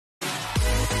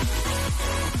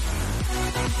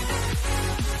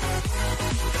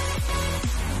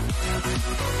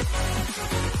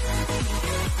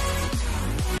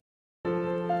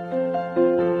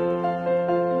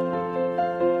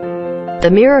The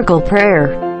Miracle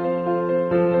Prayer.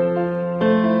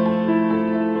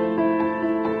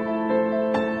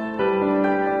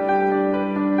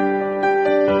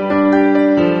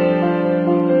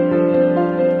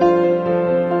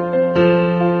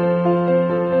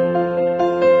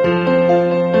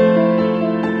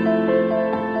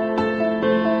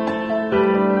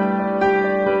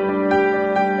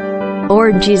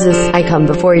 Lord Jesus, I come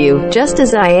before you, just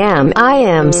as I am. I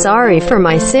am sorry for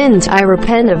my sins. I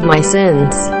repent of my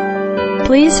sins.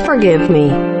 Please forgive me.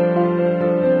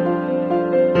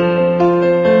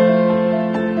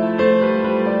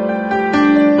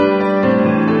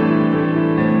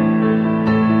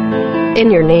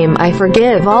 In your name, I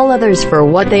forgive all others for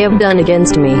what they have done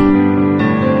against me.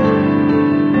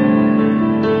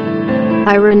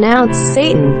 I renounce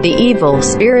Satan, the evil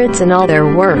spirits and all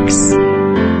their works.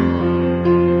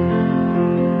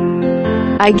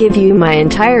 I give you my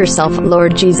entire self,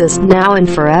 Lord Jesus, now and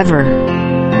forever.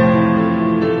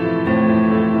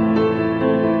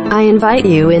 I invite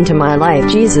you into my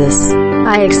life, Jesus.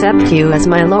 I accept you as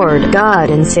my Lord,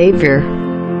 God and Savior.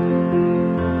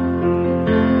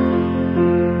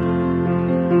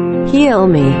 Heal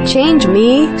me, change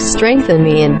me, strengthen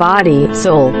me in body,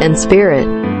 soul, and spirit.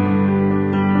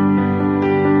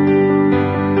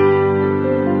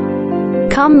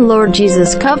 Come, Lord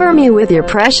Jesus, cover me with your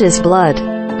precious blood,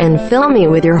 and fill me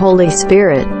with your Holy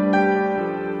Spirit.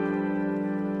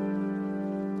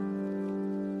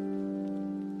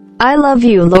 I love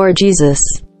you, Lord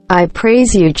Jesus. I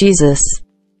praise you, Jesus.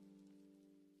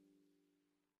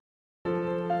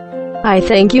 I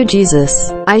thank you,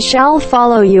 Jesus. I shall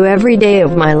follow you every day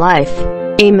of my life.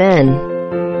 Amen.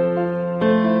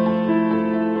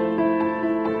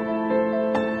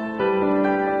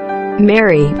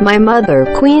 Mary, my mother,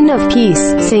 Queen of Peace,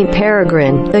 Saint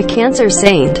Peregrine, the Cancer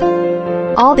Saint,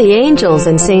 all the angels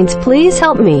and saints, please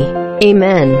help me.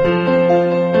 Amen.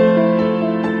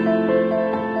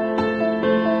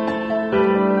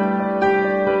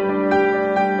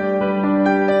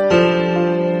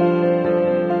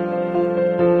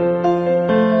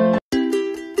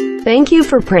 Thank you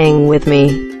for praying with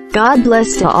me. God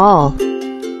bless to all.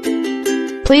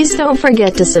 Please don't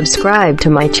forget to subscribe to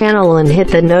my channel and hit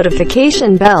the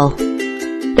notification bell.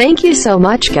 Thank you so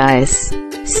much, guys.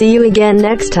 See you again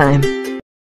next time.